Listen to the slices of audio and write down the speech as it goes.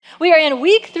We are in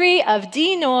week 3 of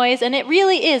denoise, and it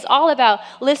really is all about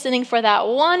listening for that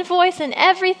one voice in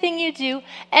everything you do,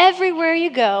 everywhere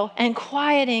you go, and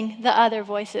quieting the other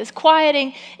voices,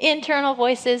 quieting internal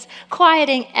voices,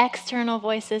 quieting external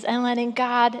voices, and letting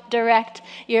God direct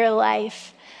your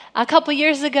life. A couple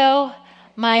years ago,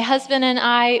 my husband and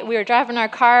I, we were driving our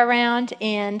car around,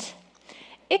 and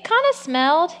it kind of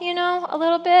smelled, a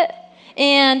little bit.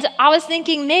 And I was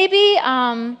thinking maybe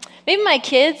my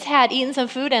kids had eaten some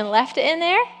food and left it in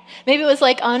there. Maybe it was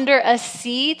like under a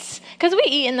seat, because we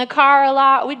eat in the car a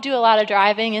lot. We do a lot of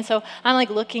driving, and so I'm like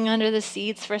looking under the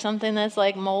seats for something that's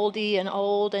like moldy and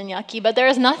old and yucky, but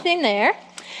there's nothing there.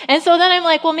 And so then I'm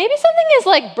like, well, maybe something is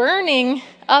like burning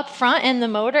up front in the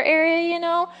motor area,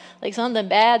 like something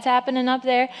bad's happening up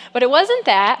there. But it wasn't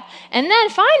that. And then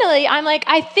finally, I'm like,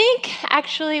 I think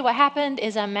actually what happened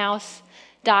is a mouse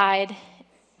died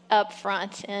up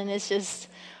front, and it's just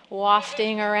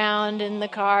wafting around in the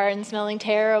car and smelling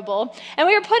terrible. And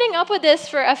we were putting up with this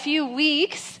for a few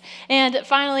weeks, and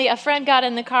finally a friend got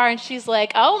in the car, and she's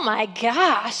like, oh my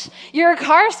gosh, your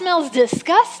car smells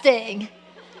disgusting.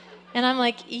 And I'm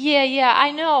like, yeah,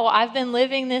 I know. I've been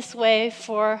living this way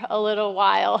for a little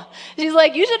while. She's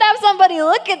like, you should have somebody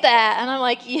look at that. And I'm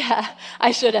like, yeah,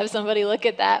 I should have somebody look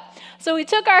at that. So we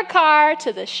took our car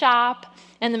to the shop,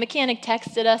 and the mechanic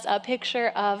texted us a picture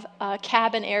of a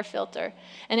cabin air filter.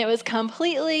 And it was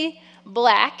completely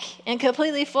black and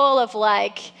completely full of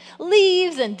like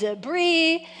leaves and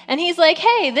debris. And he's like,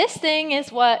 hey, this thing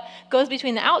is what goes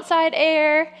between the outside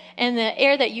air and the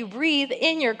air that you breathe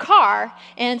in your car.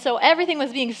 And so everything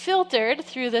was being filtered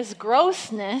through this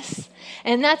grossness.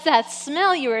 And that's that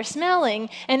smell you were smelling.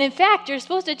 And in fact, you're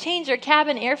supposed to change your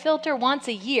cabin air filter once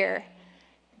a year.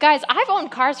 Guys, I've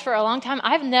owned cars for a long time.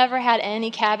 I've never had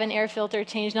any cabin air filter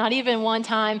changed, not even one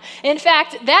time. In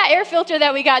fact, that air filter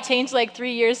that we got changed like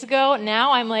 3 years ago,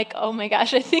 now I'm like, oh my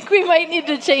gosh, I think we might need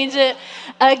to change it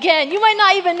again. You might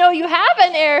not even know you have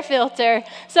an air filter.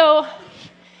 So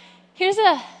here's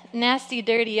a nasty,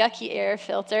 dirty, yucky air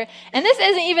filter. And this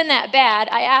isn't even that bad.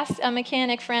 I asked a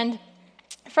mechanic friend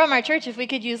from our church if we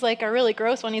could use like a really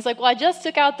gross one. He's like, well, I just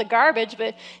took out the garbage,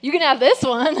 but you can have this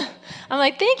one. I'm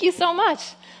like, thank you so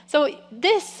much. So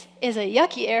this is a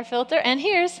yucky air filter, and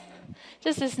here's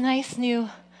just this nice new,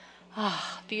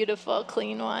 beautiful,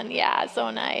 clean one. Yeah, so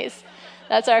nice.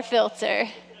 That's our filter.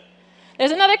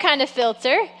 There's another kind of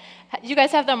filter. You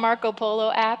guys have the Marco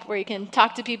Polo app where you can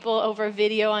talk to people over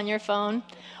video on your phone.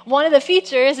 One of the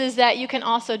features is that you can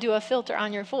also do a filter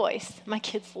on your voice. My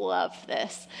kids love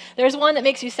this. There's one that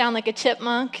makes you sound like a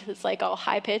chipmunk. It's like all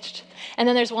high-pitched. And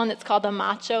then there's one that's called the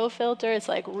macho filter. It's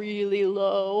like really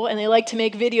low. And they like to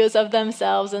make videos of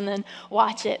themselves and then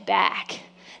watch it back.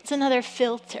 It's another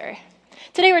filter.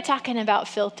 Today we're talking about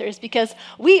filters because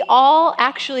we all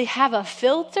actually have a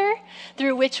filter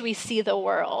through which we see the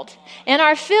world. And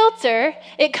our filter,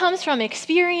 it comes from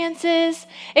experiences,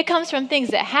 it comes from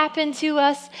things that happen to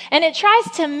us, and it tries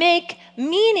to make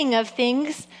meaning of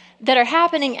things that are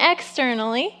happening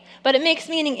externally, but it makes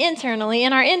meaning internally.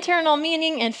 And our internal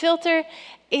meaning and filter,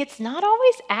 it's not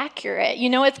always accurate.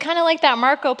 It's kind of like that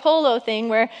Marco Polo thing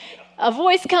where a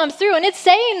voice comes through and it's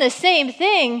saying the same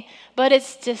thing, but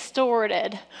it's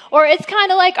distorted. Or it's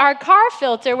kind of like our car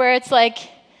filter where it's like,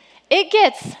 it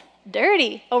gets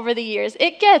dirty over the years.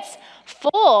 It gets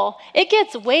full. It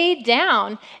gets weighed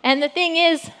down. And the thing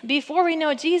is, before we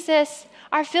know Jesus,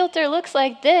 our filter looks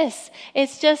like this.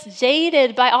 It's just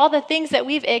jaded by all the things that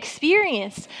we've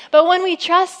experienced. But when we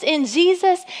trust in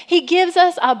Jesus, he gives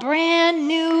us a brand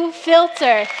new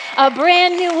filter, a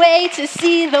brand new way to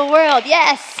see the world.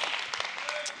 Yes.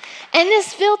 And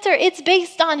this filter, it's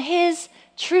based on his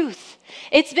truth.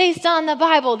 It's based on the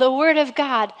Bible, the Word of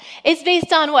God. It's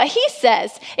based on what he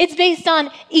says. It's based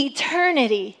on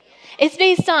eternity. It's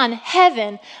based on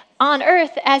heaven, on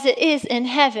earth as it is in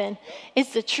heaven.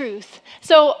 It's the truth.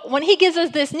 So when he gives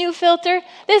us this new filter,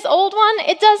 this old one,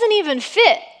 it doesn't even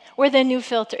fit where the new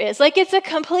filter is. Like it's a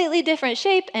completely different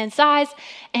shape and size,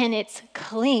 and it's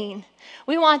clean.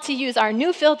 We want to use our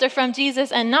new filter from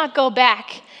Jesus and not go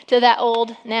back to that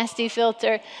old nasty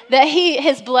filter that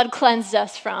his blood cleansed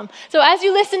us from. So as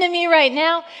you listen to me right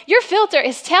now, your filter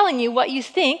is telling you what you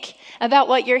think about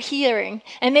what you're hearing.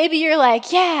 And maybe you're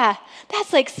like, yeah,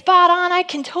 that's like spot on. I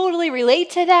can totally relate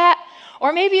to that.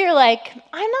 Or maybe you're like,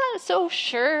 I'm not so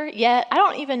sure yet. I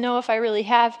don't even know if I really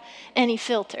have any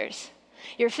filters.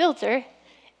 Your filter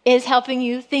is helping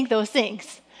you think those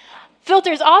things.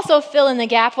 Filters also fill in the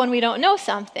gap when we don't know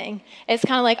something. It's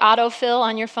kind of like autofill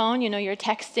on your phone. You're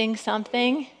texting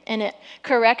something, and it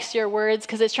corrects your words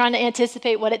because it's trying to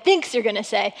anticipate what it thinks you're going to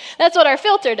say. That's what our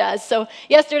filter does. So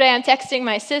yesterday I'm texting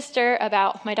my sister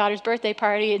about my daughter's birthday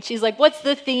party, and she's like, "What's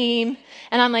the theme?"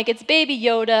 And I'm like, "It's Baby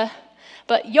Yoda."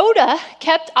 But Yoda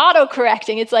kept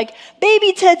auto-correcting. It's like,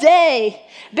 "Baby today,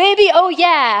 baby, oh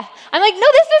yeah." I'm like, "No,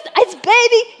 it's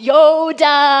Baby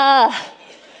Yoda."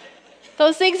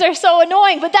 Those things are so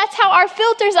annoying, but that's how our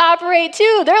filters operate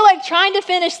too. They're like trying to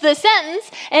finish the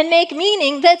sentence and make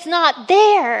meaning that's not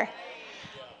there.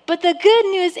 But the good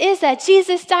news is that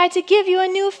Jesus died to give you a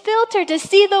new filter, to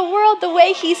see the world the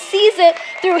way he sees it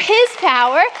through his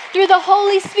power, through the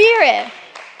Holy Spirit.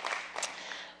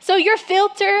 So your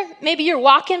filter, maybe you're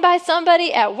walking by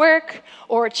somebody at work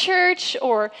or church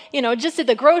or, just at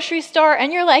the grocery store,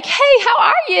 and you're like, "Hey, how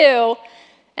are you?"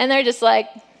 And they're just like,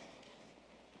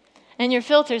 and your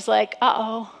filter's like,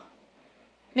 "Uh-oh,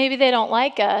 maybe they don't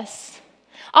like us.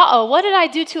 Uh-oh, what did I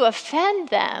do to offend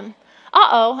them?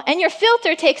 Uh-oh." And your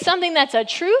filter takes something that's a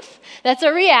truth, that's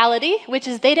a reality, which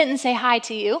is they didn't say hi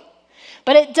to you,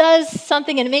 but it does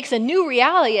something and it makes a new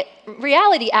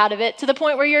reality out of it to the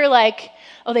point where you're like,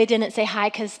 "Oh, they didn't say hi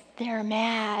because they're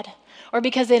mad or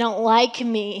because they don't like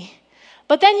me."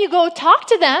 But then you go talk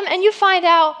to them and you find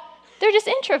out they're just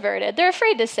introverted. They're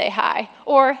afraid to say hi,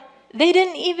 or they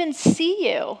didn't even see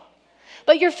you.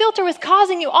 But your filter was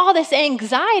causing you all this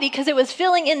anxiety because it was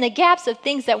filling in the gaps of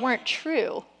things that weren't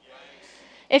true.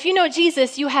 If you know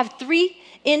Jesus, you have 3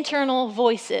 internal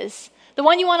voices. The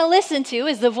one you want to listen to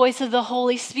is the voice of the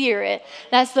Holy Spirit.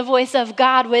 That's the voice of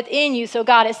God within you. So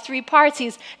God has 3 parts.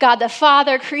 He's God the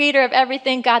Father, creator of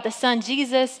everything, God the Son,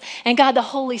 Jesus, and God the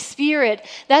Holy Spirit.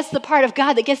 That's the part of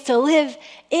God that gets to live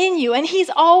in you. And he's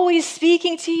always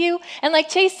speaking to you. And like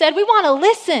Chase said, we want to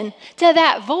listen to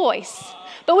that voice.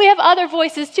 But we have other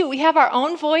voices too. We have our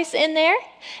own voice in there,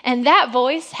 and that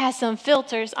voice has some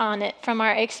filters on it from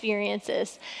our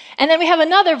experiences. And then we have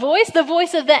another voice, the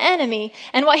voice of the enemy,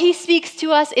 and what he speaks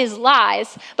to us is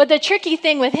lies. But the tricky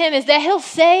thing with him is that he'll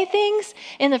say things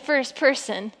in the first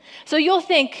person. So you'll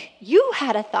think you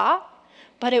had a thought,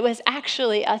 but it was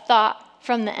actually a thought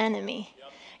from the enemy.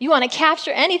 You want to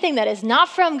capture anything that is not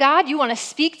from God. You want to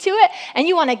speak to it, and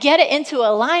you want to get it into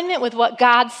alignment with what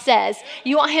God says.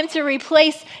 You want him to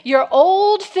replace your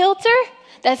old filter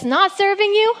that's not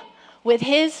serving you with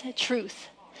his truth.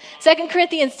 2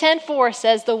 Corinthians 10:4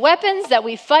 says, "The weapons that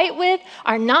we fight with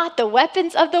are not the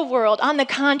weapons of the world. On the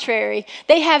contrary,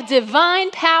 they have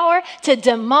divine power to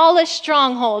demolish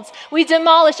strongholds. We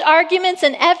demolish arguments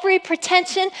and every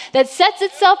pretension that sets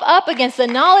itself up against the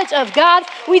knowledge of God.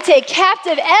 We take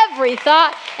captive every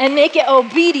thought and make it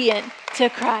obedient to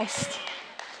Christ."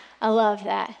 I love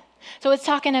that. So it's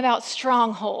talking about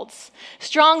strongholds.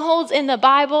 Strongholds in the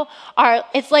Bible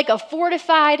it's like a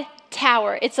fortified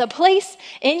tower. It's a place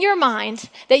in your mind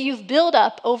that you've built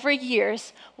up over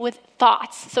years with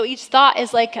thoughts. So each thought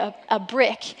is like a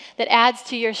brick that adds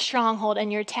to your stronghold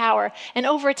and your tower. And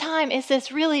over time, it's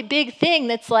this really big thing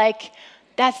that's like,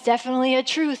 that's definitely a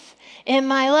truth in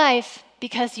my life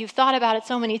because you've thought about it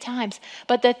so many times.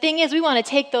 But the thing is, we want to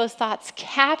take those thoughts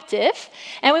captive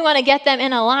and we want to get them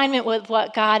in alignment with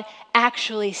what God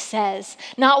actually says,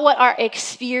 not what our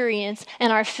experience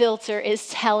and our filter is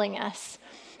telling us.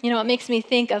 It makes me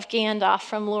think of Gandalf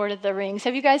from Lord of the Rings.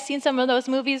 Have you guys seen some of those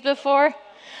movies before?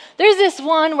 There's this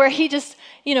one where he just,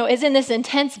 is in this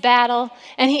intense battle,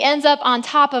 and he ends up on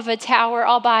top of a tower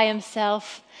all by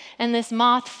himself, and this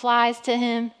moth flies to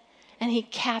him, and he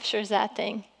captures that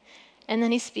thing, and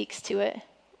then he speaks to it,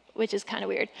 which is kind of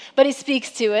weird, but he speaks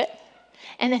to it,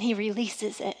 and then he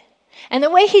releases it. And the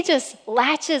way he just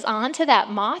latches on to that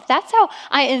moth, that's how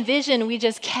I envision we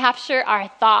just capture our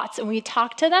thoughts and we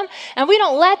talk to them. And we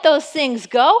don't let those things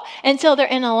go until they're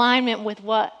in alignment with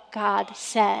what God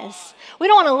says. We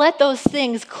don't want to let those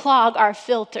things clog our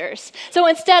filters. So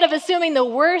instead of assuming the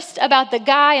worst about the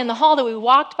guy in the hall that we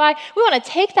walked by, we want to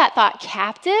take that thought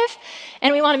captive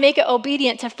and we want to make it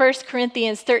obedient to 1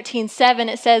 Corinthians 13:7.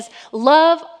 It says,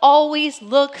 "Love always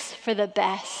looks for the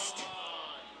best."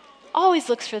 Always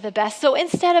looks for the best. So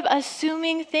instead of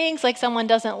assuming things like someone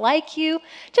doesn't like you,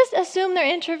 just assume they're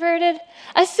introverted.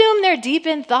 Assume they're deep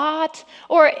in thought.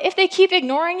 Or if they keep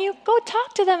ignoring you, go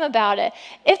talk to them about it.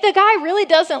 If the guy really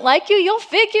doesn't like you, you'll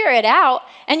figure it out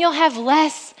and you'll have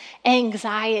less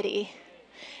anxiety.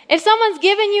 If someone's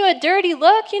giving you a dirty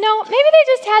look, maybe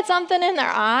they just had something in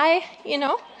their eye,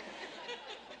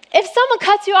 If someone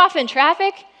cuts you off in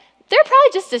traffic, they're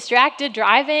probably just distracted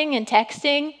driving and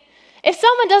texting. If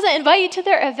someone doesn't invite you to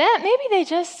their event, maybe they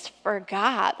just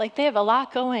forgot, like they have a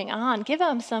lot going on. Give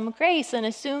them some grace and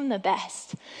assume the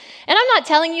best. And I'm not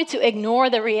telling you to ignore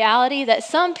the reality that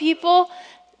some people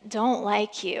don't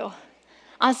like you.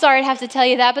 I'm sorry to have to tell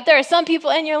you that, but there are some people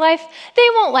in your life, they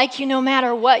won't like you no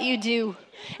matter what you do.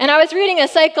 And I was reading a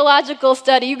psychological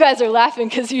study. You guys are laughing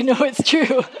because you know it's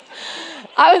true.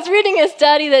 I was reading a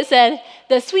study that said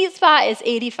the sweet spot is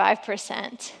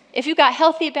 85%. If you've got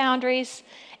healthy boundaries,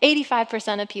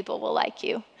 85% of people will like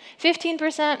you.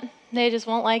 15%, they just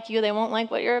won't like you. They won't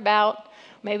like what you're about.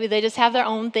 Maybe they just have their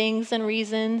own things and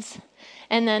reasons.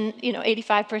 And then,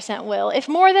 85% will. If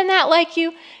more than that like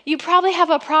you, you probably have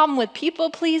a problem with people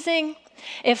pleasing.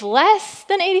 If less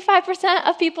than 85%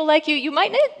 of people like you, you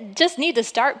might just need to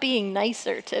start being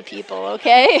nicer to people,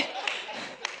 okay?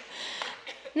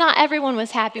 Not everyone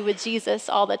was happy with Jesus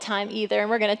all the time either, and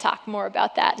we're going to talk more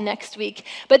about that next week.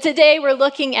 But today we're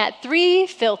looking at 3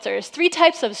 filters, 3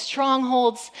 types of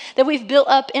strongholds that we've built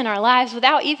up in our lives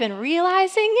without even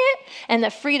realizing it, and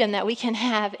the freedom that we can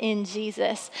have in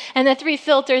Jesus. And the 3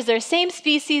 filters, they're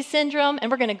same-species syndrome, and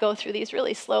we're going to go through these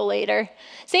really slow later.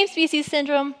 Same-species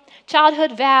syndrome,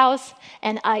 childhood vows,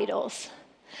 and idols.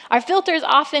 Our filters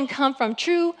often come from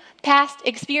true past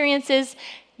experiences,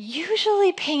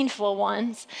 usually painful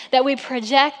ones, that we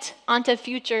project onto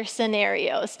future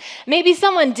scenarios. Maybe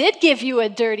someone did give you a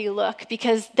dirty look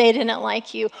because they didn't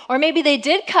like you, or maybe they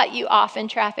did cut you off in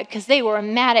traffic because they were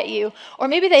mad at you, or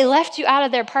maybe they left you out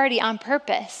of their party on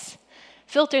purpose.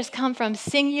 Filters come from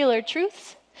singular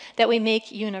truths that we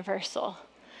make universal.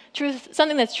 Truth,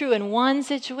 something that's true in one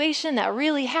situation that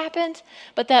really happened,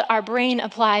 but that our brain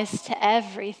applies to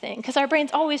everything, because our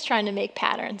brain's always trying to make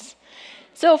patterns.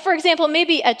 So, for example,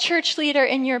 maybe a church leader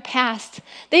in your past,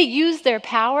 they used their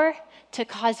power to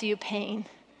cause you pain.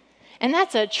 And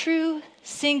that's a true,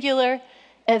 singular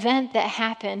event that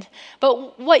happened.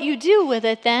 But what you do with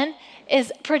it then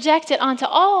is project it onto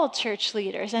all church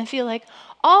leaders and feel like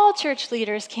all church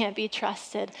leaders can't be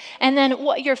trusted. And then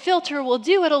what your filter will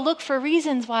do, it'll look for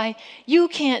reasons why you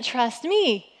can't trust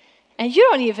me. And you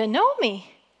don't even know me.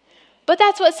 But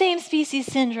that's what same-species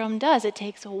syndrome does. It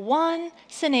takes one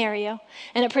scenario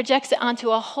and it projects it onto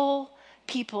a whole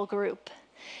people group.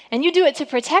 And you do it to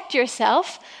protect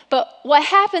yourself, but what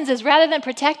happens is rather than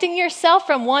protecting yourself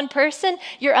from one person,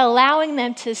 you're allowing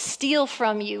them to steal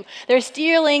from you. They're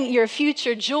stealing your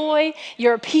future joy,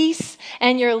 your peace,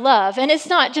 and your love. And it's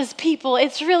not just people,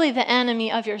 it's really the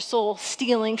enemy of your soul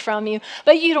stealing from you,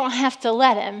 but you don't have to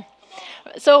let him.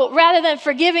 So rather than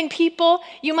forgiving people,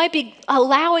 you might be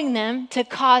allowing them to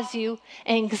cause you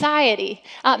anxiety.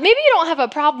 Maybe you don't have a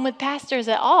problem with pastors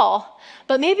at all,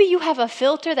 but maybe you have a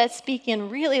filter that's speaking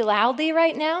really loudly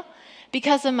right now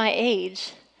because of my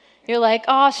age. You're like,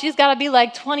 oh, she's got to be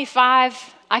like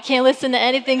 25. I can't listen to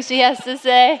anything she has to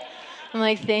say. I'm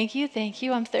like, thank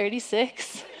you, I'm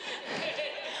 36.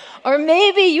 Or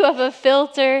maybe you have a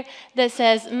filter that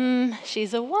says,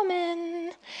 she's a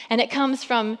woman. And it comes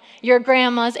from your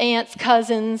grandma's aunt's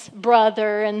cousin's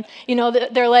brother. And,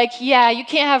 they're like, yeah, you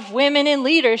can't have women in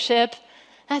leadership.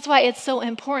 That's why it's so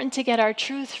important to get our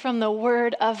truth from the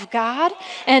Word of God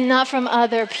and not from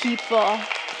other people.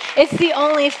 It's the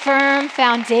only firm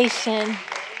foundation.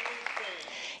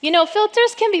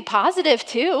 Filters can be positive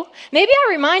too. Maybe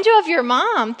I remind you of your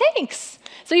mom. Thanks.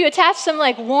 So you attach some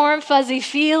warm, fuzzy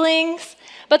feelings,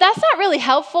 but that's not really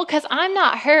helpful because I'm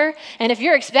not her. And if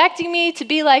you're expecting me to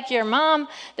be like your mom,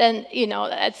 then,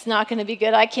 that's not going to be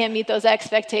good. I can't meet those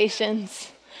expectations.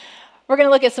 We're going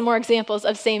to look at some more examples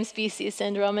of same-species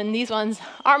syndrome, and these ones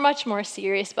are much more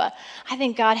serious, but I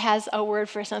think God has a word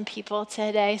for some people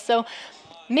today. So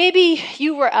maybe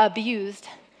you were abused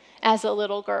as a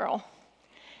little girl,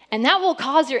 and that will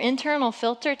cause your internal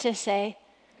filter to say,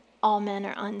 all men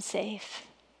are unsafe.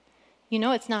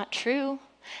 It's not true.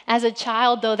 As a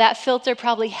child, though, that filter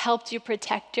probably helped you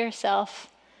protect yourself,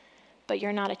 but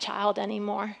you're not a child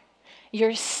anymore.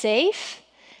 You're safe,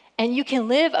 and you can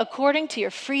live according to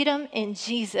your freedom in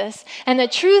Jesus. And the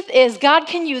truth is, God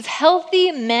can use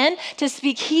healthy men to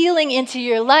speak healing into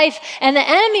your life, and the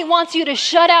enemy wants you to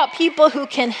shut out people who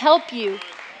can help you.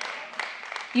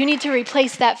 You need to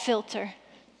replace that filter.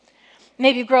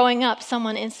 Maybe growing up,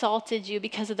 someone insulted you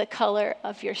because of the color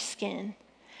of your skin.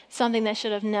 Something that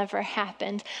should have never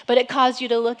happened. But it caused you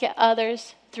to look at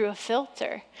others through a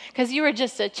filter because you were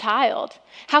just a child.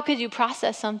 How could you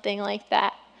process something like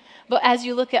that? But as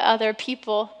you look at other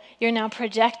people, you're now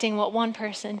projecting what one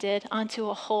person did onto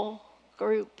a whole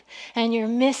group and you're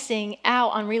missing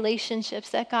out on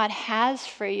relationships that God has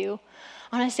for you,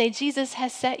 I want to say Jesus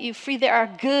has set you free. There are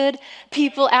good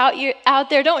people out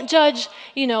there. Don't judge,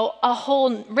 a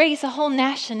whole race, a whole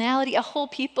nationality, a whole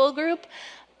people group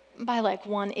by like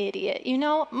one idiot.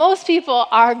 Most people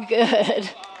are good.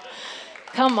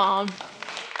 Come on.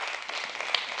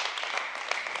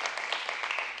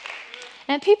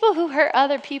 And people who hurt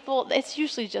other people, it's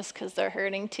usually just because they're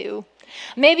hurting too.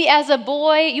 Maybe as a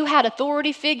boy, you had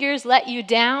authority figures let you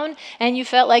down and you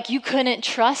felt like you couldn't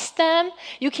trust them.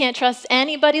 You can't trust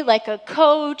anybody like a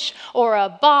coach or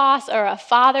a boss or a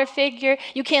father figure.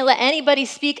 You can't let anybody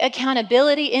speak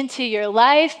accountability into your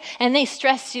life and they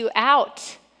stress you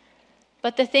out.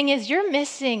 But the thing is, you're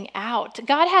missing out.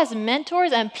 God has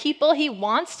mentors and people he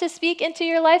wants to speak into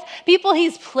your life, people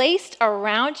he's placed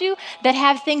around you that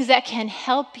have things that can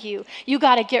help you. You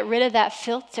got to get rid of that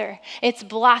filter. It's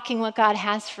blocking what God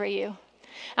has for you.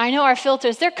 I know our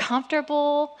filters, they're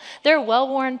comfortable, they're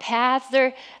well-worn paths,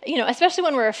 they're, especially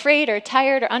when we're afraid or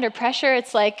tired or under pressure,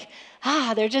 it's like,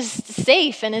 they're just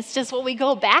safe, and it's just what we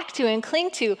go back to and cling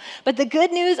to. But the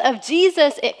good news of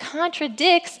Jesus, it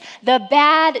contradicts the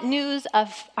bad news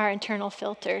of our internal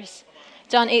filters.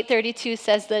 John 8:32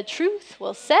 says, the truth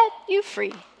will set you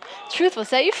free. Truth will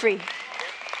set you free.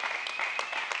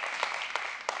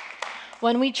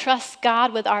 When we trust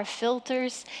God with our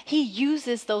filters, he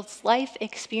uses those life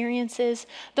experiences,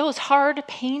 those hard,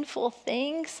 painful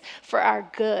things for our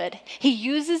good. He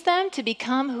uses them to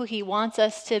become who he wants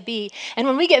us to be. And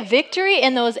when we get victory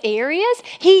in those areas,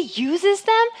 he uses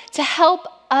them to help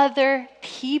other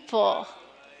people.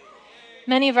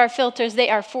 Many of our filters, they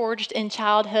are forged in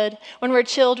childhood. When we're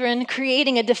children,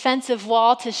 creating a defensive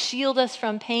wall to shield us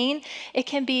from pain, it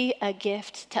can be a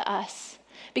gift to us.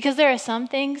 Because there are some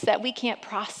things that we can't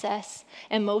process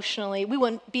emotionally. We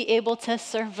wouldn't be able to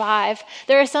survive.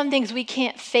 There are some things we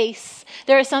can't face.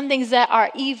 There are some things that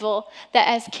are evil that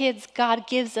as kids, God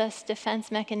gives us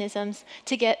defense mechanisms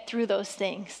to get through those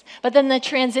things. But then the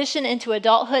transition into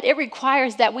adulthood, it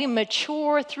requires that we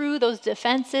mature through those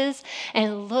defenses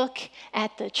and look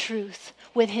at the truth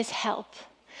with his help.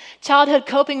 Childhood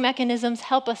coping mechanisms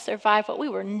help us survive what we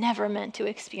were never meant to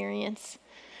experience.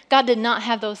 God did not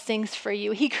have those things for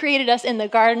you. He created us in the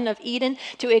Garden of Eden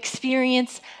to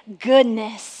experience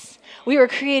goodness. We were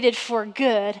created for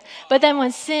good. But then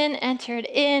when sin entered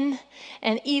in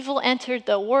and evil entered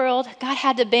the world, God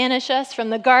had to banish us from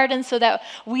the garden so that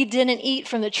we didn't eat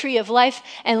from the tree of life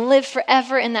and live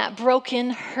forever in that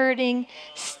broken, hurting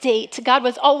state. God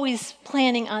was always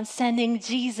planning on sending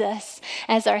Jesus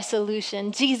as our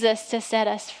solution, Jesus to set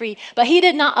us free. But he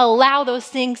did not allow those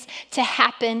things to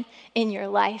happen in your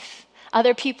life.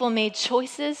 Other people made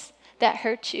choices that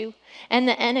hurt you, and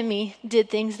the enemy did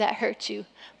things that hurt you,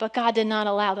 but God did not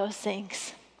allow those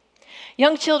things.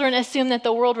 Young children assume that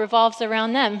the world revolves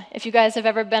around them. If you guys have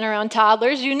ever been around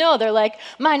toddlers, they're like,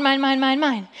 mine, mine, mine, mine,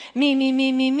 mine, me, me,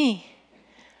 me, me, me.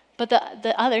 But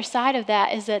the other side of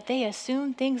that is that they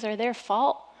assume things are their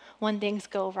fault when things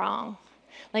go wrong.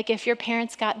 Like if your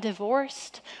parents got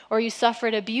divorced, or you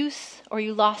suffered abuse, or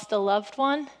you lost a loved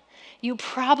one, you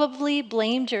probably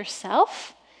blamed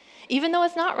yourself. Even though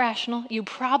it's not rational, you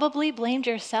probably blamed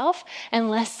yourself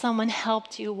unless someone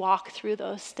helped you walk through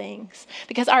those things.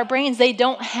 Because our brains, they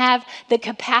don't have the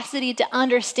capacity to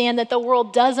understand that the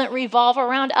world doesn't revolve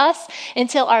around us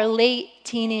until our late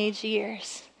teenage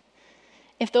years.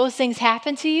 If those things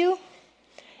happen to you,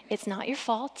 it's not your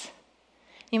fault.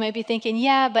 You might be thinking,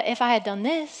 yeah, but if I had done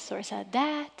this or said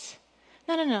that.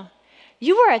 No.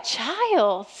 You were a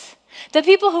child. The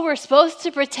people who were supposed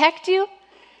to protect you,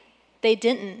 they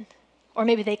didn't. Or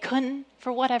maybe they couldn't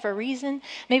for whatever reason.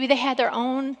 Maybe they had their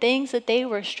own things that they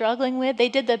were struggling with. They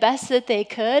did the best that they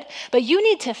could, but you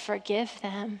need to forgive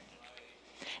them.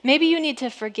 Maybe you need to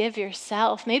forgive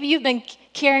yourself. Maybe you've been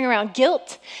carrying around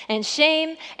guilt and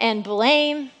shame and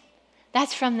blame.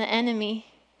 That's from the enemy.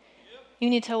 You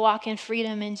need to walk in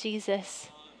freedom in Jesus.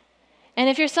 And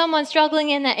if you're someone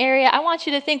struggling in that area, I want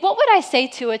you to think, what would I say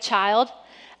to a child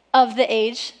of the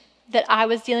age that I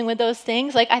was dealing with those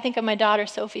things? Like I think of my daughter,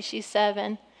 Sophie, she's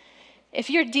 7. If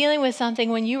you're dealing with something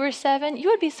when you were 7, you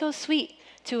would be so sweet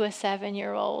to a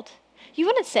 7-year-old. You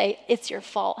wouldn't say, it's your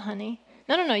fault, honey.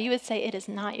 No, you would say, it is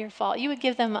not your fault. You would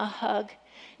give them a hug.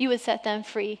 You would set them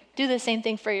free. Do the same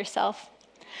thing for yourself.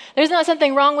 There's not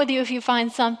something wrong with you if you find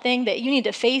something that you need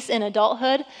to face in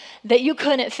adulthood that you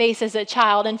couldn't face as a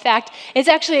child. In fact, it's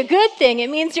actually a good thing. It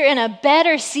means you're in a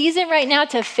better season right now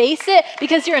to face it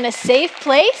because you're in a safe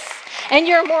place and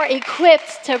you're more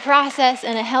equipped to process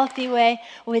in a healthy way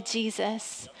with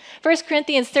Jesus. 1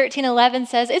 Corinthians 13:11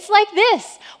 says, it's like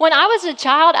this. When I was a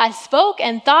child, I spoke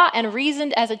and thought and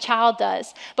reasoned as a child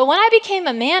does. But when I became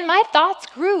a man, my thoughts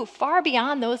grew far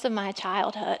beyond those of my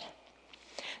childhood.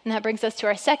 And that brings us to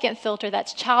our second filter,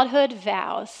 that's childhood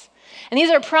vows. And these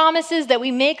are promises that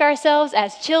we make ourselves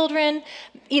as children,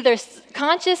 either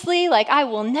consciously, like I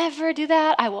will never do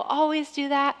that, I will always do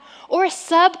that, or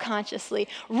subconsciously,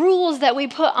 rules that we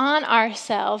put on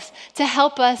ourselves to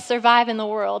help us survive in the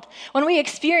world. When we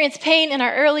experience pain in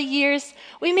our early years,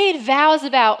 we made vows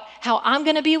about how I'm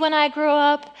going to be when I grow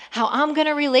up, how I'm going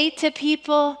to relate to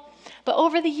people. But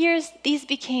over the years, these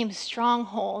became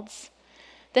strongholds.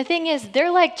 The thing is,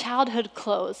 they're like childhood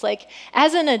clothes. Like,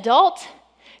 as an adult,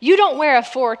 you don't wear a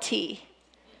 4T.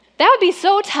 That would be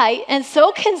so tight and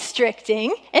so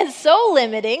constricting and so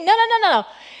limiting. No.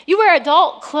 You wear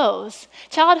adult clothes.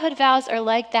 Childhood vows are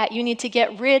like that. You need to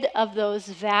get rid of those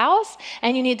vows,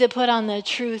 and you need to put on the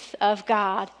truth of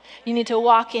God. You need to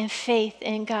walk in faith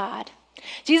in God.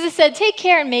 Jesus said, take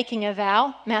care in making a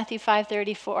vow, Matthew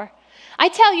 5:34. I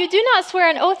tell you, do not swear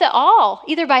an oath at all,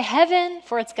 either by heaven,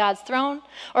 for it's God's throne,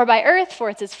 or by earth, for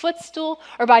it's his footstool,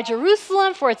 or by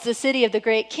Jerusalem, for it's the city of the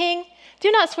great king.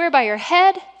 Do not swear by your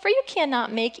head, for you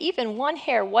cannot make even one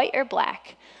hair white or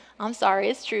black. I'm sorry,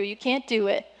 it's true, you can't do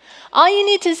it. All you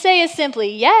need to say is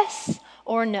simply yes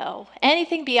or no.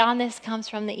 Anything beyond this comes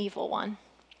from the evil one.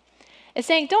 It's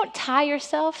saying don't tie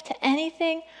yourself to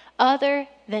anything other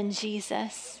than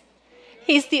Jesus.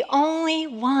 He's the only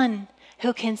one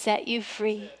who can set you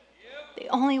free. The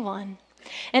only one.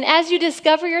 And as you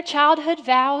discover your childhood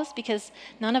vows, because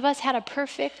none of us had a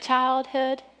perfect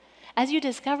childhood, as you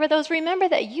discover those, remember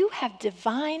that you have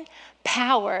divine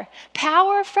power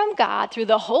from God through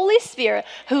the Holy Spirit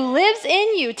who lives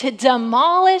in you to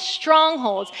demolish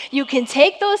strongholds. You can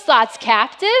take those thoughts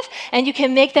captive and you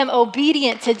can make them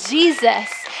obedient to Jesus.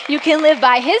 You can live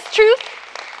by his truth,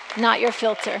 not your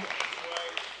filter.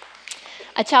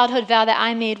 A childhood vow that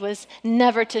I made was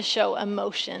never to show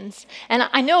emotions. And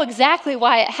I know exactly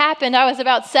why it happened. I was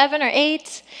about 7 or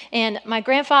 8, and my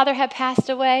grandfather had passed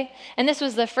away, and this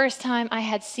was the first time I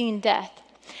had seen death.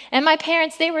 And my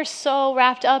parents, they were so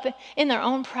wrapped up in their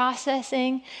own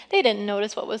processing, they didn't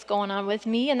notice what was going on with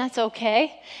me, and that's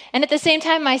okay. And at the same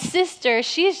time, my sister,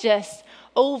 she's just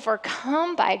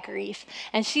overcome by grief,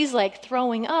 and she's like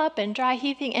throwing up and dry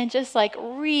heaving and just like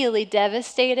really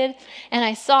devastated. And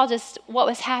I saw just what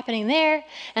was happening there,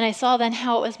 and I saw then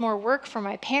how it was more work for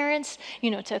my parents,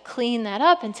 to clean that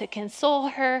up and to console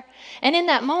her. And in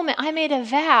that moment I made a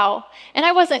vow, and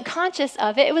I wasn't conscious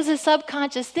of it. It was a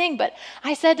subconscious thing, but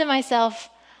I said to myself,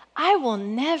 I will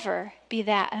never be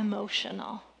that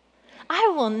emotional.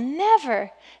 I will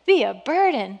never be a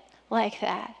burden like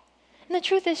that. And the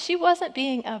truth is, she wasn't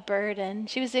being a burden.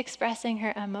 She was expressing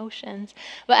her emotions.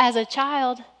 But as a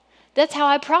child, that's how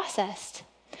I processed.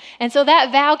 And so that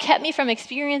vow kept me from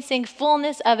experiencing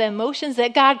fullness of emotions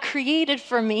that God created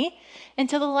for me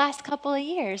until the last couple of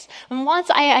years. And once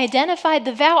I identified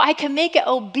the vow, I could make it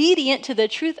obedient to the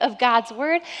truth of God's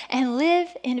word and live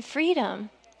in freedom.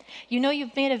 You know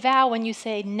you've made a vow when you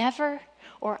say never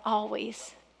or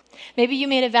always. Maybe you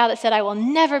made a vow that said, I will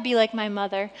never be like my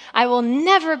mother. I will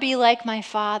never be like my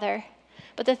father.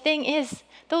 But the thing is,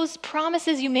 those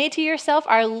promises you made to yourself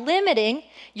are limiting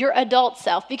your adult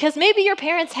self, because maybe your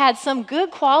parents had some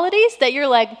good qualities that you're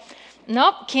like,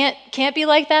 nope, can't be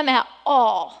like them at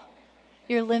all.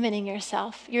 You're limiting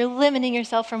yourself. You're limiting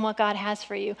yourself from what God has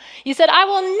for you. You said, I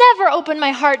will never open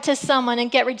my heart to someone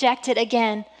and get rejected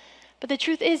again. But the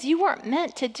truth is, you weren't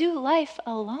meant to do life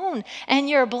alone, and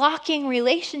you're blocking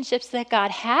relationships that God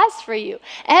has for you.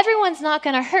 Everyone's not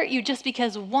going to hurt you just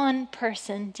because one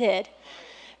person did.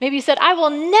 Maybe you said, I will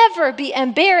never be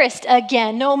embarrassed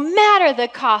again, no matter the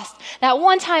cost. That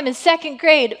one time in 2nd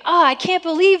grade, I can't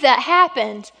believe that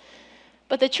happened.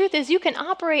 But the truth is, you can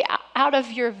operate out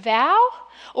of your vow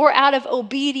or out of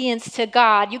obedience to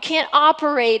God. You can't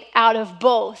operate out of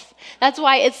both. That's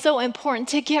why it's so important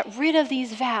to get rid of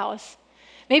these vows.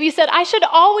 Maybe you said, I should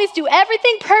always do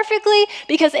everything perfectly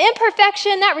because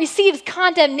imperfection, that receives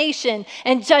condemnation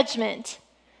and judgment.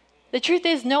 The truth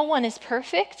is, no one is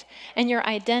perfect, and your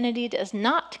identity does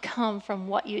not come from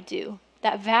what you do.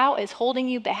 That vow is holding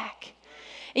you back.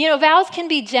 Vows can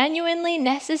be genuinely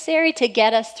necessary to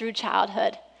get us through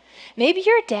childhood. Maybe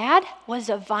your dad was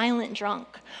a violent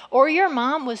drunk, or your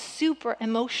mom was super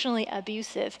emotionally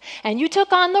abusive, and you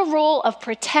took on the role of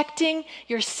protecting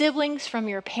your siblings from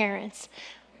your parents.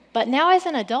 But now as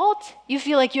an adult, you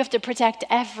feel like you have to protect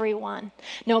everyone,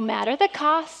 no matter the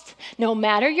cost, no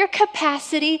matter your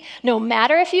capacity, no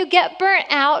matter if you get burnt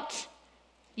out.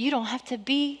 You don't have to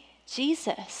be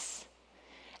Jesus.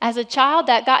 as a child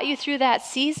that got you through that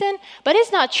season, but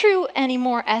it's not true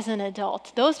anymore as an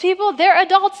adult. Those people, they're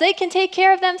adults. They can take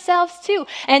care of themselves too.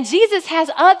 And Jesus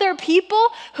has other people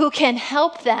who can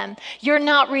help them. You're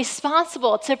not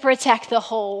responsible to protect the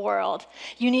whole world.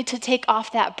 You need to take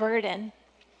off that burden.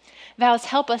 Vows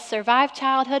help us survive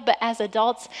childhood, but as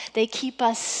adults, they keep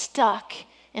us stuck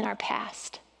in our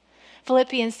past.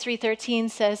 Philippians 3:13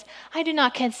 says, I do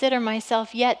not consider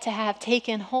myself yet to have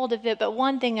taken hold of it, but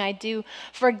one thing I do,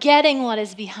 forgetting what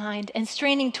is behind and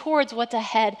straining towards what's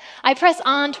ahead, I press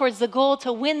on towards the goal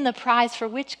to win the prize for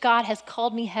which God has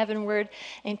called me heavenward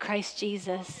in Christ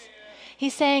Jesus.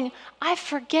 He's saying, I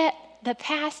forget the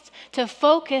past to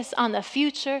focus on the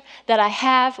future that I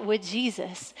have with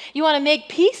Jesus. You want to make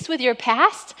peace with your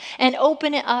past and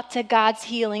open it up to God's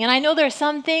healing. And I know there are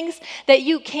some things that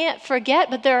you can't forget,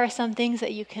 but there are some things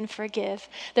that you can forgive.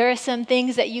 There are some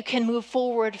things that you can move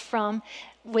forward from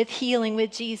with healing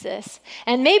with Jesus.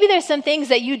 And maybe there's some things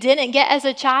that you didn't get as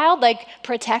a child, like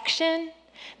protection.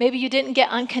 Maybe you didn't get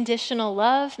unconditional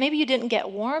love. Maybe you didn't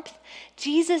get warmth.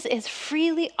 Jesus is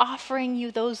freely offering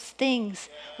you those things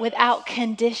without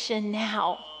condition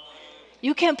now.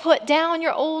 You can put down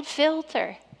your old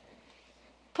filter.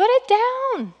 Put it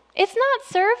down. It's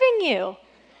not serving you.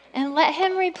 And let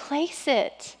him replace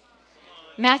it.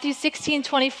 Matthew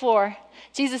 16:24.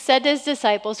 Jesus said to his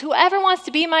disciples, whoever wants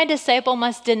to be my disciple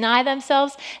must deny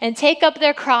themselves and take up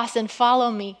their cross and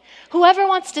follow me. Whoever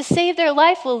wants to save their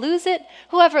life will lose it.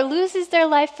 Whoever loses their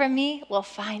life for me will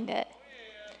find it.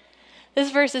 This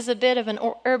verse is a bit of an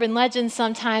urban legend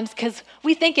sometimes because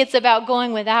we think it's about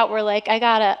going without. We're like, I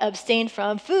got to abstain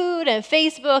from food and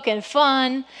Facebook and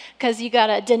fun because you got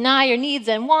to deny your needs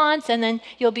and wants and then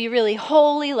you'll be really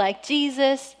holy like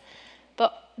Jesus.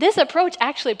 But this approach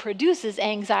actually produces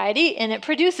anxiety and it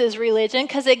produces religion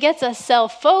because it gets us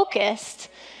self-focused.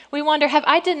 We wonder, have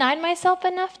I denied myself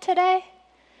enough today?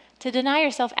 To deny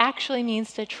yourself actually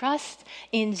means to trust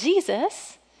in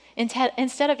Jesus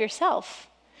instead of yourself.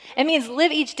 It means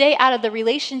live each day out of the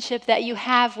relationship that you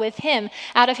have with him,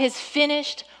 out of his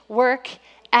finished work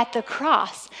at the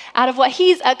cross, out of what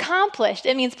he's accomplished.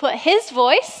 It means put his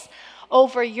voice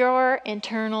over your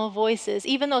internal voices.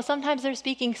 Even though sometimes they're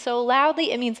speaking so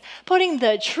loudly, it means putting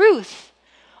the truth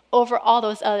over all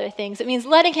those other things. It means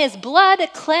letting his blood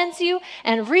cleanse you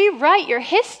and rewrite your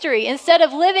history instead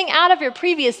of living out of your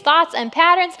previous thoughts and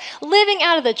patterns, living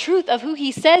out of the truth of who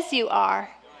he says you are.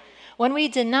 When we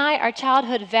deny our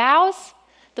childhood vows,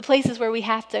 the places where we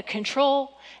have to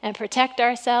control and protect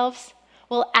ourselves,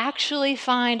 we'll actually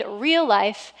find real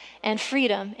life and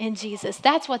freedom in Jesus.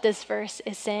 That's what this verse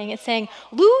is saying. It's saying,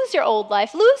 lose your old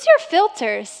life, lose your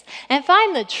filters, and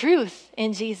find the truth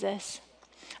in Jesus.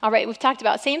 All right, we've talked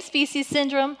about same-species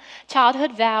syndrome,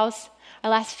 childhood vows. Our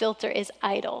last filter is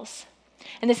idols.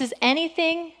 And this is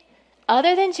anything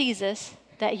other than Jesus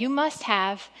that you must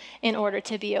have in order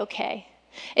to be okay.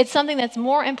 It's something that's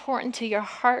more important to your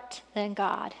heart than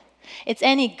God. It's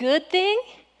any good thing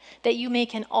that you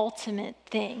make an ultimate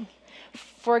thing.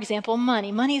 For example,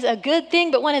 money. Money's a good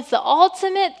thing, but when it's the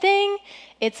ultimate thing,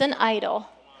 it's an idol.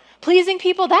 Pleasing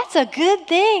people, that's a good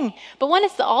thing. But when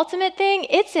it's the ultimate thing,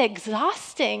 it's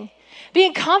exhausting.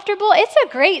 Being comfortable, it's a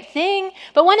great thing.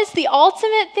 But when it's the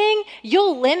ultimate thing,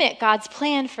 you'll limit God's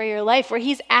plan for your life where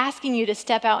he's asking you to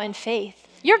step out in faith.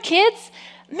 Your kids,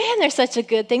 man, they're such a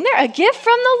good thing. They're a gift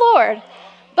from the Lord.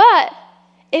 But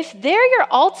if they're your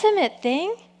ultimate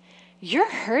thing,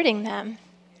 you're hurting them.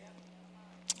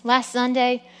 Last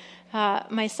Sunday,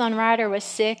 my son Ryder was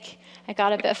sick. I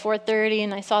got up at 4:30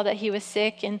 and I saw that he was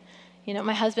sick, and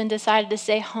my husband decided to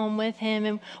stay home with him,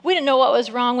 and we didn't know what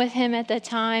was wrong with him at the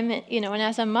time. And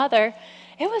as a mother,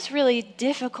 it was really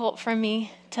difficult for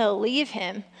me to leave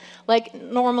him. Like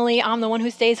normally I'm the one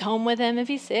who stays home with him if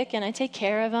he's sick and I take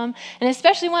care of him. And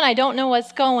especially when I don't know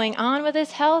what's going on with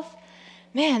his health,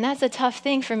 man, that's a tough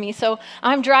thing for me. So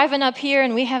I'm driving up here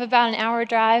and we have about an hour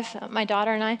drive, my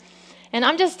daughter and I, and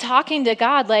I'm just talking to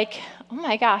God like, oh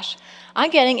my gosh, I'm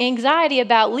getting anxiety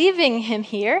about leaving him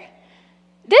here.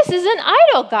 This is an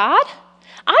idol, God.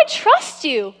 I trust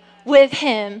you with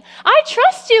him. I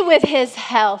trust you with his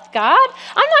health, God.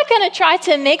 I'm not going to try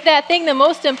to make that thing the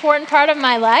most important part of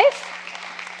my life.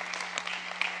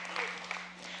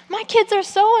 My kids are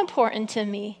so important to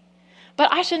me,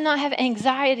 but I should not have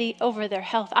anxiety over their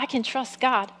health. I can trust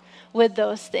God with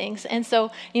those things. And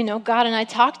so, God and I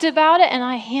talked about it, and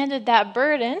I handed that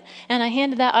burden, and I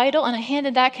handed that idol, and I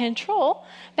handed that control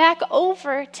back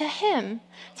over to him.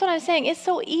 That's what I'm saying. It's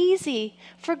so easy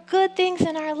for good things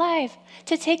in our life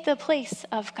to take the place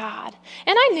of God.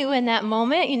 And I knew in that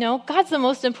moment, God's the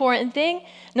most important thing.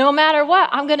 No matter what,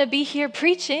 I'm going to be here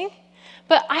preaching.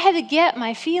 But I had to get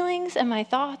my feelings and my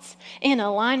thoughts in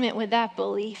alignment with that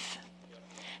belief.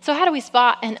 So how do we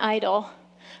spot an idol?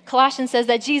 Colossians says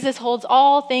that Jesus holds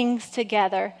all things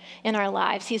together in our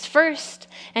lives. He's first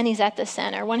and he's at the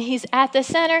center. When he's at the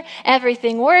center,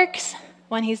 everything works.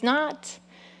 When he's not,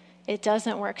 it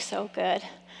doesn't work so good.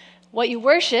 What you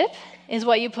worship is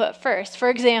what you put first. For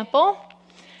example,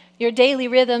 your daily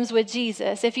rhythms with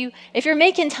Jesus. If you're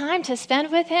making time to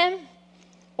spend with him,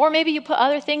 or maybe you put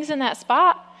other things in that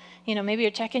spot, maybe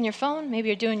you're checking your phone, maybe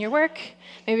you're doing your work,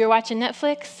 maybe you're watching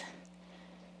Netflix.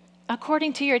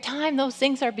 According to your time, those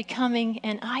things are becoming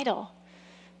an idol.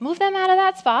 Move them out of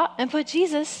that spot and put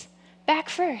Jesus back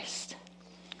first.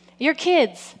 Your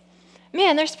kids,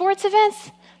 man, their sports events,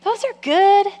 those are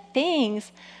good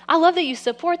things. I love that you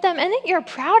support them and that you're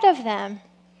proud of them.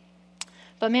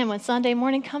 But man, when Sunday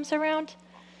morning comes around,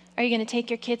 are you going to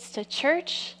take your kids to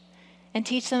church and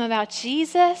teach them about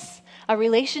Jesus, a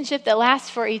relationship that lasts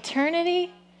for eternity?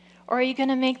 Or are you going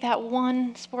to make that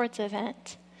one sports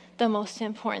event the most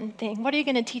important thing? What are you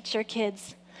going to teach your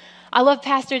kids? I love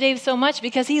Pastor Dave so much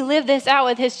because he lived this out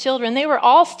with his children. They were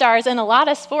all stars in a lot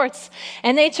of sports,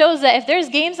 and they chose that if there's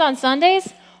games on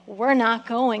Sundays, we're not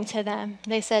going to them.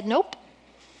 They said, nope,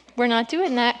 we're not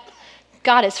doing that.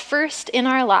 God is first in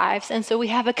our lives, and so we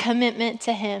have a commitment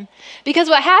to him. Because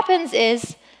what happens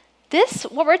is,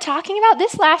 what we're talking about,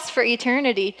 this lasts for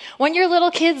eternity. When your little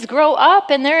kids grow up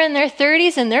and they're in their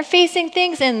 30s and they're facing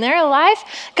things in their life,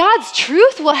 God's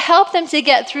truth will help them to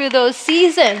get through those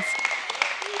seasons.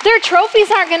 Their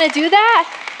trophies aren't going to do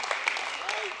that.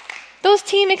 Those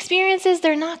team experiences,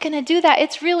 they're not going to do that.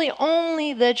 It's really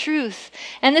only the truth.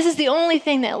 And this is the only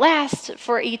thing that lasts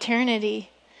for eternity.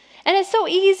 And it's so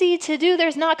easy to do.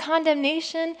 There's not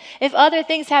condemnation if other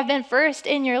things have been first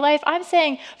in your life. I'm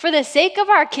saying for the sake of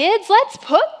our kids, let's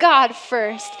put God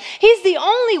first. He's the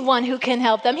only one who can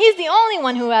help them. He's the only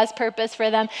one who has purpose for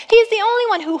them. He's the only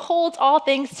one who holds all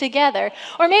things together.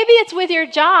 Or maybe it's with your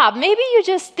job. Maybe you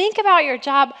just think about your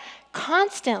job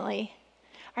constantly.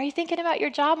 Are you thinking about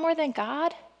your job more than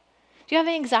God? Do you have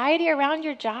anxiety around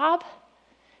your job?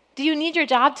 Do you need your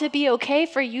job to be okay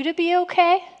for you to be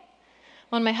okay?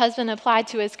 When my husband applied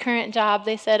to his current job,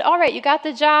 they said, all right, you got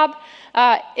the job.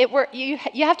 You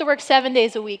have to work 7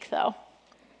 days a week, though.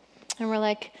 And we're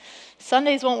like,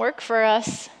 Sundays won't work for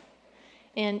us.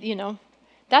 And,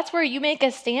 that's where you make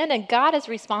a stand, and God is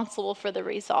responsible for the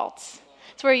results.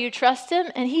 It's where you trust him,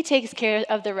 and he takes care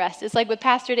of the rest. It's like with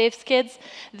Pastor Dave's kids.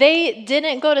 They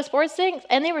didn't go to sports things,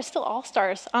 and they were still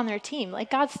all-stars on their team.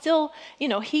 Like God still,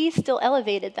 he still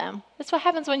elevated them. That's what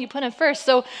happens when you put him first.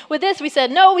 So with this, we said,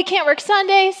 no, we can't work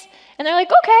Sundays. And they're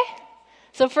like, okay.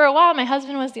 So for a while, my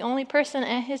husband was the only person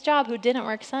at his job who didn't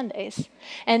work Sundays.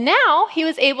 And now he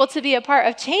was able to be a part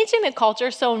of changing the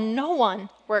culture so no one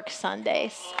works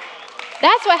Sundays.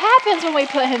 That's what happens when we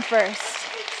put him first.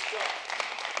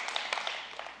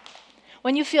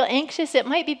 When you feel anxious, it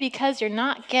might be because you're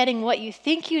not getting what you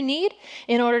think you need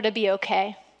in order to be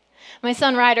okay. My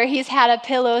son Ryder, he's had a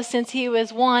pillow since he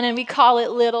was 1, and we call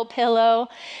it Little Pillow,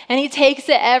 and he takes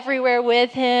it everywhere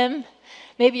with him.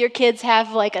 Maybe your kids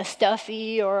have like a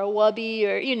stuffy or a wubby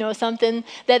or, something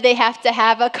that they have to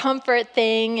have, a comfort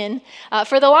thing. And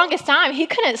for the longest time, he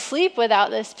couldn't sleep without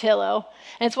this pillow.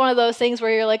 And it's one of those things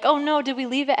where you're like, oh no, did we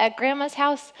leave it at grandma's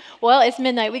house? Well, it's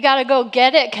midnight. We got to go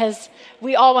get it because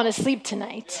we all want to sleep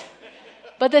tonight.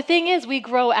 But the thing is, we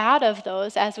grow out of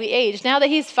those as we age. Now that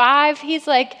he's 5, he's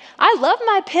like, I love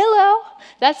my pillow.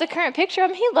 That's the current picture of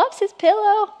him. He loves his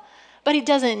pillow, but he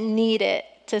doesn't need it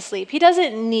to sleep. He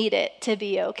doesn't need it to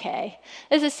be okay.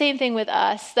 It's the same thing with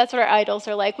us. That's what our idols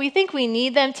are like. We think we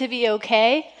need them to be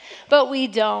okay, but we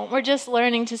don't. We're just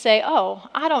learning to say, oh,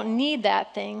 I don't need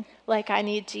that thing like I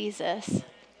need Jesus.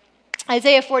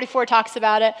 Isaiah 44 talks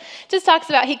about it. Just talks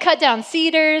about he cut down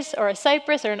cedars or a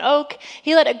cypress or an oak.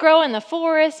 He let it grow in the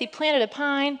forest. He planted a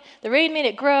pine. The rain made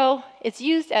it grow. It's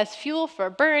used as fuel for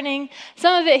burning.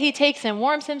 Some of it he takes and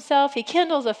warms himself. He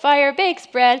kindles a fire, bakes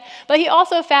bread, but he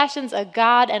also fashions a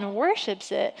god and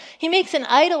worships it. He makes an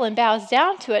idol and bows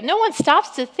down to it. No one stops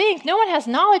to think. No one has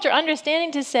knowledge or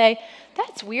understanding to say,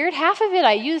 that's weird. Half of it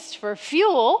I used for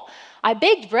fuel. I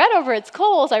baked bread over its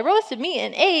coals. I roasted meat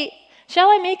and ate. Shall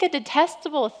I make a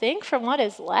detestable thing from what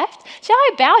is left? Shall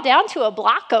I bow down to a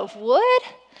block of wood?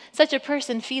 Such a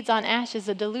person feeds on ashes.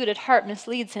 A deluded heart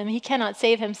misleads him. He cannot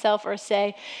save himself or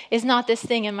say, is not this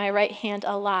thing in my right hand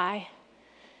a lie?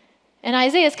 And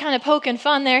Isaiah's kind of poking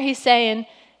fun there. He's saying,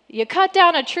 You cut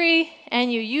down a tree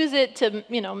and you use it to,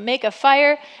 make a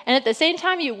fire, and at the same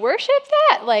time you worship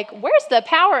that? Like, where's the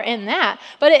power in that?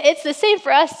 But it's the same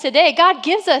for us today. God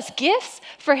gives us gifts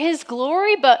for his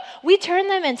glory, but we turn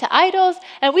them into idols,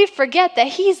 and we forget that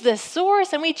he's the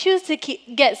source, and we choose to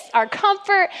get our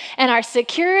comfort and our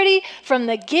security from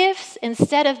the gifts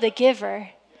instead of the giver.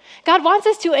 God wants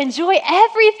us to enjoy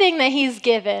everything that he's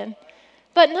given,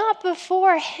 but not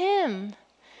before him.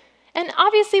 And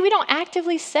obviously, we don't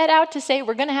actively set out to say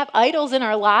we're going to have idols in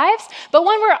our lives, but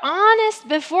when we're honest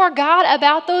before God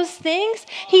about those things,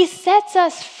 he sets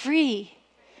us free.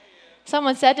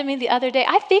 Someone said to me the other day,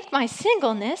 I think my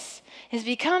singleness is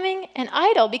becoming an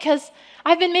idol because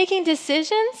I've been making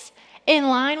decisions in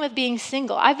line with being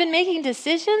single. I've been making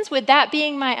decisions with that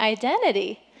being my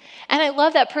identity. And I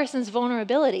love that person's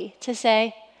vulnerability to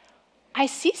say, I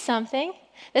see something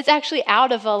that's actually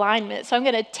out of alignment. So I'm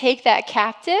going to take that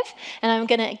captive and I'm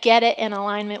going to get it in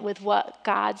alignment with what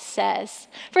God says.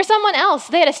 For someone else,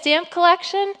 they had a stamp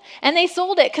collection and they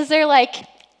sold it because they're like,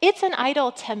 it's an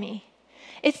idol to me.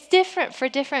 It's different for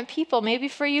different people. Maybe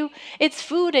for you, it's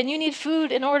food and you need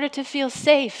food in order to feel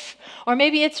safe. Or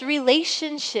maybe it's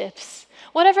relationships.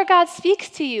 Whatever God speaks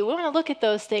to you, we want to look at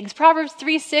those things. Proverbs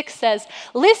 3:6 says,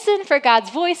 listen for God's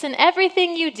voice in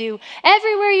everything you do.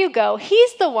 Everywhere you go,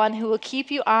 he's the one who will keep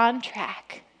you on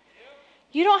track.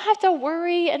 You don't have to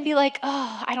worry and be like,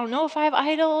 oh, I don't know if I have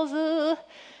idols.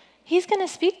 He's going to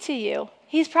speak to you.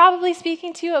 He's probably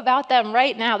speaking to you about them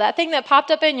right now. That thing that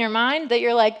popped up in your mind that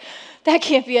you're like, that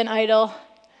can't be an idol.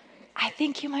 I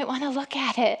think you might want to look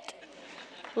at it.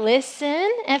 Listen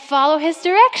and follow his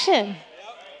direction.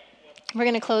 We're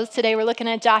going to close today. We're looking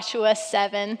at Joshua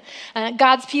 7.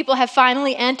 God's people have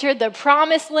finally entered the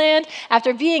promised land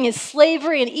after being in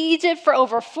slavery in Egypt for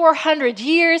over 400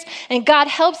 years. And God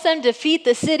helps them defeat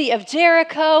the city of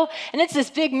Jericho. And it's this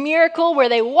big miracle where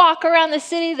they walk around the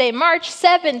city, they march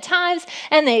 7 times,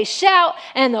 and they shout,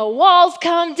 and the walls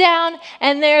come down,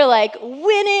 and they're like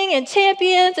winning and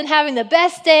champions and having the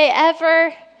best day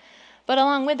ever. But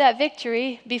along with that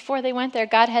victory, before they went there,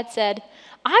 God had said,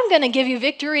 I'm going to give you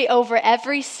victory over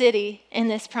every city in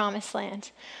this promised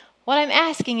land. What I'm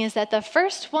asking is that the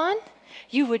first one,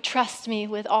 you would trust me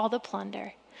with all the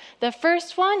plunder. The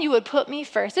first one, you would put me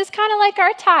first. It's kind of like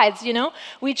our tithes,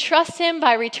 We trust him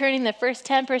by returning the first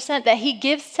 10% that he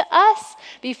gives to us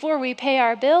before we pay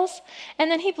our bills, and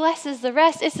then he blesses the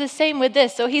rest. It's the same with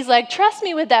this. So he's like, trust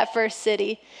me with that first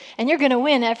city, and you're going to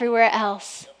win everywhere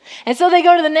else. And so they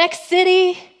go to the next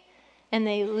city, and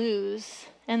they lose.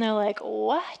 And they're like,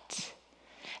 what?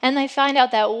 And they find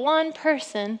out that one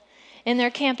person in their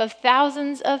camp of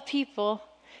thousands of people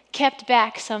kept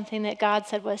back something that God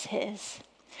said was his.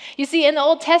 You see, in the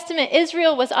Old Testament,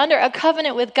 Israel was under a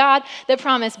covenant with God that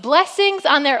promised blessings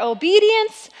on their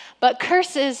obedience, but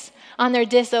curses on their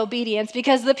disobedience,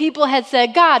 because the people had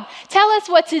said, God, tell us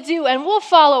what to do and we'll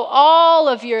follow all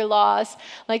of your laws.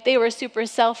 Like they were super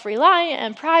self-reliant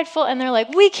and prideful, and they're like,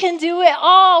 we can do it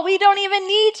all. We don't even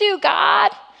need you,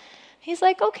 God. He's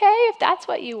like, okay, if that's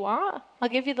what you want, I'll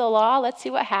give you the law. Let's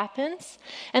see what happens.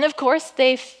 And of course,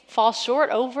 they fall short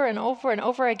over and over and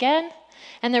over again,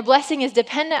 and their blessing is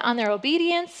dependent on their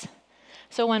obedience.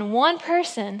 So when one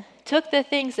person took the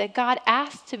things that God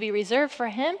asked to be reserved for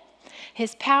him,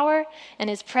 his power and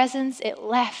his presence, it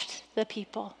left the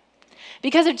people.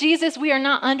 Because of Jesus, we are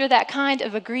not under that kind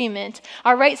of agreement.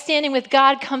 Our right standing with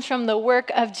God comes from the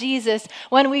work of Jesus.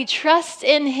 When we trust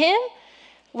in him,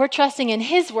 we're trusting in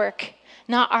his work,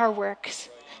 not our works,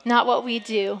 not what we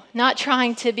do, not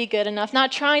trying to be good enough,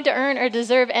 not trying to earn or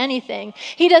deserve anything.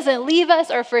 He doesn't leave us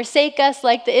or forsake us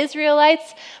like the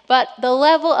Israelites, but the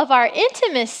level of our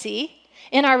intimacy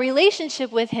in our relationship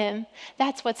with him,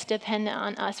 that's what's dependent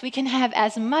on us. We can have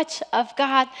as much of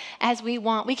God as we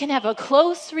want. We can have a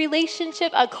close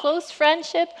relationship, a close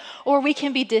friendship, or we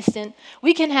can be distant.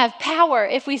 We can have power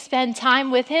if we spend time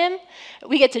with him.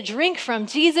 We get to drink from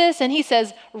Jesus, and he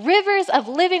says, rivers of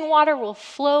living water will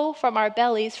flow from our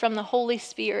bellies from the Holy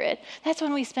Spirit. That's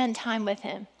when we spend time with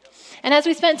him. And as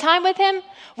we spend time with him,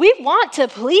 we want to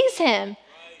please him.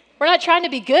 We're not trying to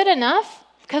be good enough,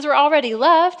 because we're already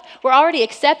loved, we're already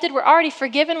accepted, we're already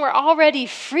forgiven, we're already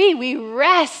free. We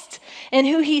rest in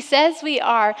who he says we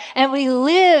are, and we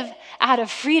live out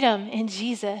of freedom in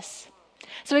Jesus.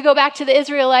 So we go back to the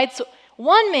Israelites.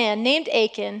 One man named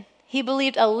Achan, he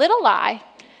believed a little lie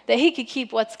that he could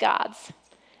keep what's God's,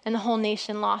 and the whole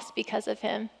nation lost because of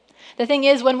him. The thing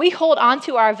is, when we hold on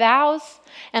to our vows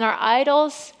and our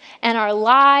idols and our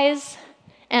lies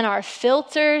and our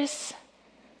filters,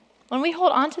 when we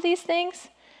hold on to these things,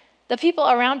 the people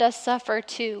around us suffer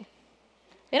too.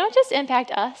 They don't just impact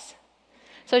us.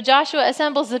 So Joshua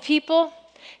assembles the people.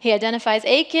 He identifies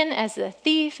Achan as the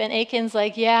thief, and Achan's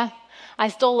like, yeah, I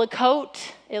stole a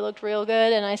coat. It looked real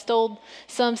good, and I stole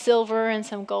some silver and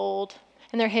some gold,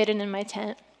 and they're hidden in my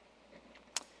tent.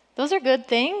 Those are good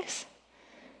things,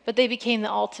 but they became the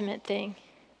ultimate thing.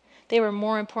 They were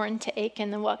more important to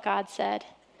Achan than what God said,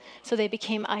 so they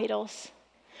became idols.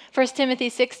 1 Timothy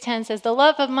 6:10 says, the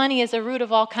love of money is a root of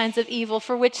all kinds of evil,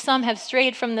 for which some have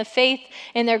strayed from the faith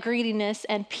in their greediness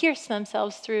and pierced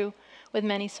themselves through with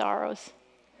many sorrows.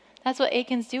 That's what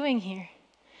Achan's doing here.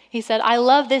 He said, I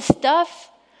love this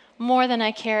stuff more than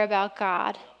I care about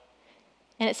God.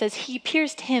 And it says he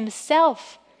pierced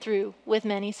himself through with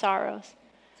many sorrows.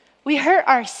 We hurt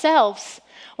ourselves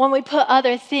when we put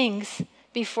other things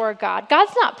before God.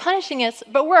 God's not punishing us,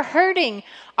 but we're hurting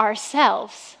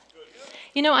ourselves.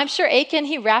 You know, I'm sure Achan,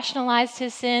 he rationalized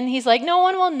his sin. He's like, no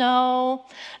one will know.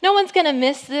 No one's going to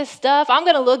miss this stuff. I'm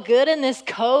going to look good in this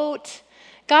coat.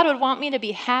 God would want me to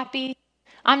be happy.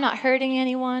 I'm not hurting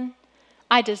anyone.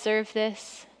 I deserve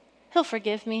this. He'll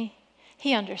forgive me.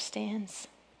 He understands.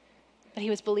 But he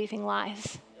was believing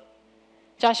lies.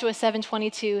 Joshua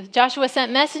 7:22. Joshua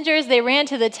sent messengers. They ran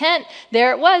to the tent.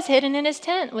 There it was, hidden in his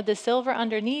tent with the silver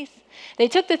underneath. They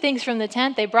took the things from the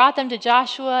tent. They brought them to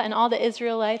Joshua and all the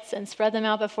Israelites and spread them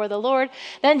out before the Lord.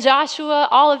 Then Joshua,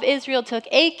 all of Israel, took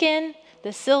Achan,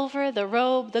 the silver, the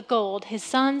robe, the gold, his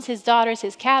sons, his daughters,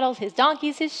 his cattle, his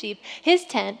donkeys, his sheep, his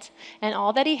tent, and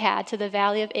all that he had to the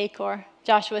valley of Achor.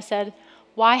 Joshua said,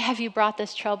 why have you brought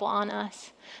this trouble on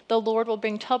us? The Lord will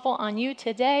bring trouble on you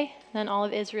today. Then all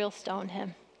of Israel stoned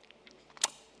him.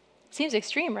 Seems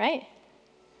extreme, right?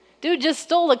 Dude just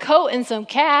stole a coat and some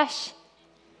cash.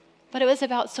 But it was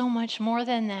about so much more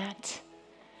than that.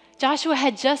 Joshua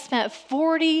had just spent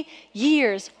 40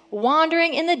 years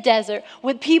wandering in the desert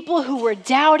with people who were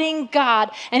doubting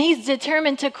God, and he's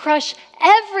determined to crush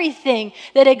everything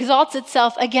that exalts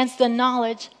itself against the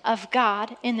knowledge of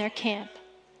God in their camp.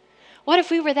 What if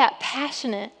we were that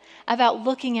passionate about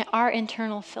looking at our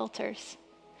internal filters?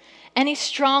 Any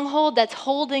stronghold that's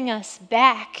holding us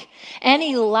back,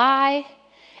 any lie,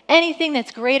 anything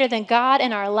that's greater than God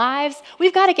in our lives,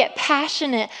 we've got to get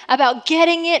passionate about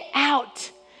getting it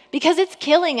out because it's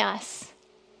killing us.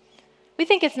 We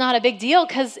think it's not a big deal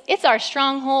because it's our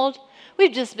stronghold.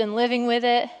 We've just been living with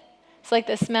it. It's like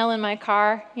the smell in my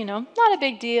car, not a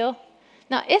big deal.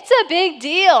 No, it's a big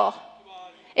deal.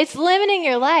 It's limiting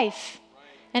your life,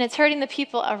 and it's hurting the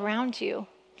people around you.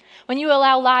 When you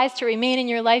allow lies to remain in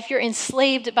your life, you're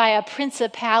enslaved by a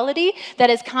principality that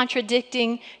is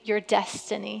contradicting your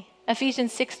destiny.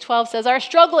 Ephesians 6:12 says, our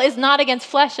struggle is not against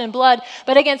flesh and blood,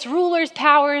 but against rulers,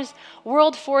 powers,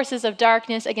 world forces of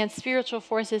darkness, against spiritual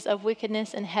forces of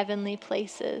wickedness in heavenly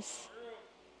places.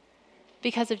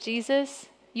 Because of Jesus,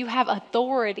 you have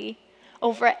authority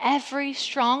over every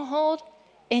stronghold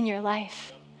in your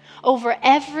life. Over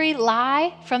every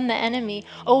lie from the enemy,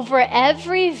 over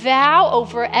every vow,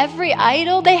 over every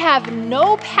idol. They have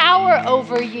no power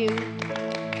over you.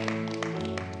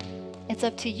 It's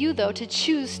up to you, though, to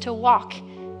choose to walk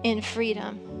in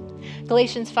freedom.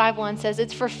 Galatians 5:1 says,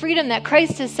 it's for freedom that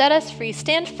Christ has set us free.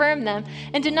 Stand firm then,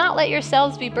 and do not let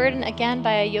yourselves be burdened again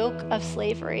by a yoke of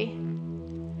slavery.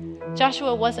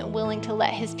 Joshua wasn't willing to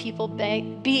let his people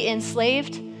be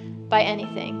enslaved by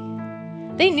anything.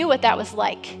 They knew what that was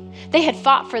like. They had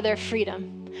fought for their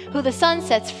freedom. Who the Son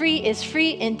sets free is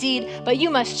free indeed, but you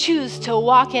must choose to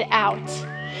walk it out.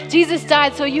 Jesus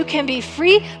died so you can be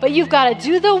free, but you've got to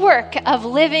do the work of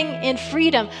living in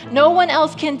freedom. No one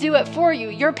else can do it for you.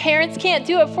 Your parents can't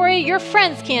do it for you. Your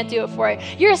friends can't do it for you.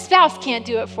 Your spouse can't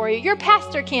do it for you. Your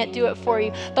pastor can't do it for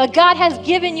you. But God has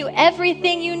given you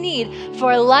everything you need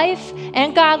for life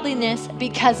and godliness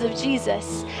because of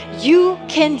Jesus. You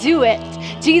can do it.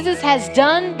 Jesus has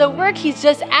done the work. He's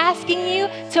just asking you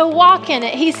to walk in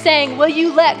it. He's saying, will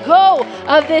you let go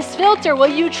of this filter? Will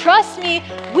you trust me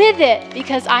with it?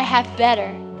 Because I have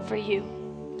better for you.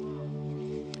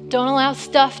 Don't allow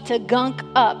stuff to gunk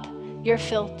up your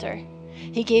filter.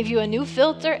 He gave you a new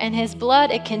filter, and his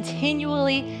blood, it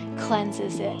continually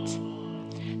cleanses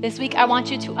it. This week, I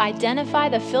want you to identify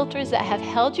the filters that have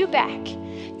held you back,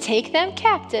 take them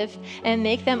captive, and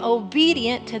make them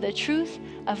obedient to the truth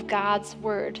of God's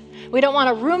word. We don't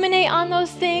want to ruminate on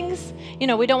those things. We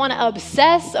don't want to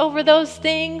obsess over those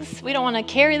things. We don't want to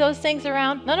carry those things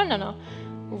around. No.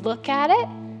 Look at it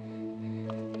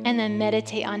and then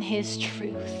meditate on his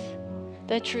truth.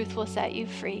 The truth will set you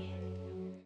free.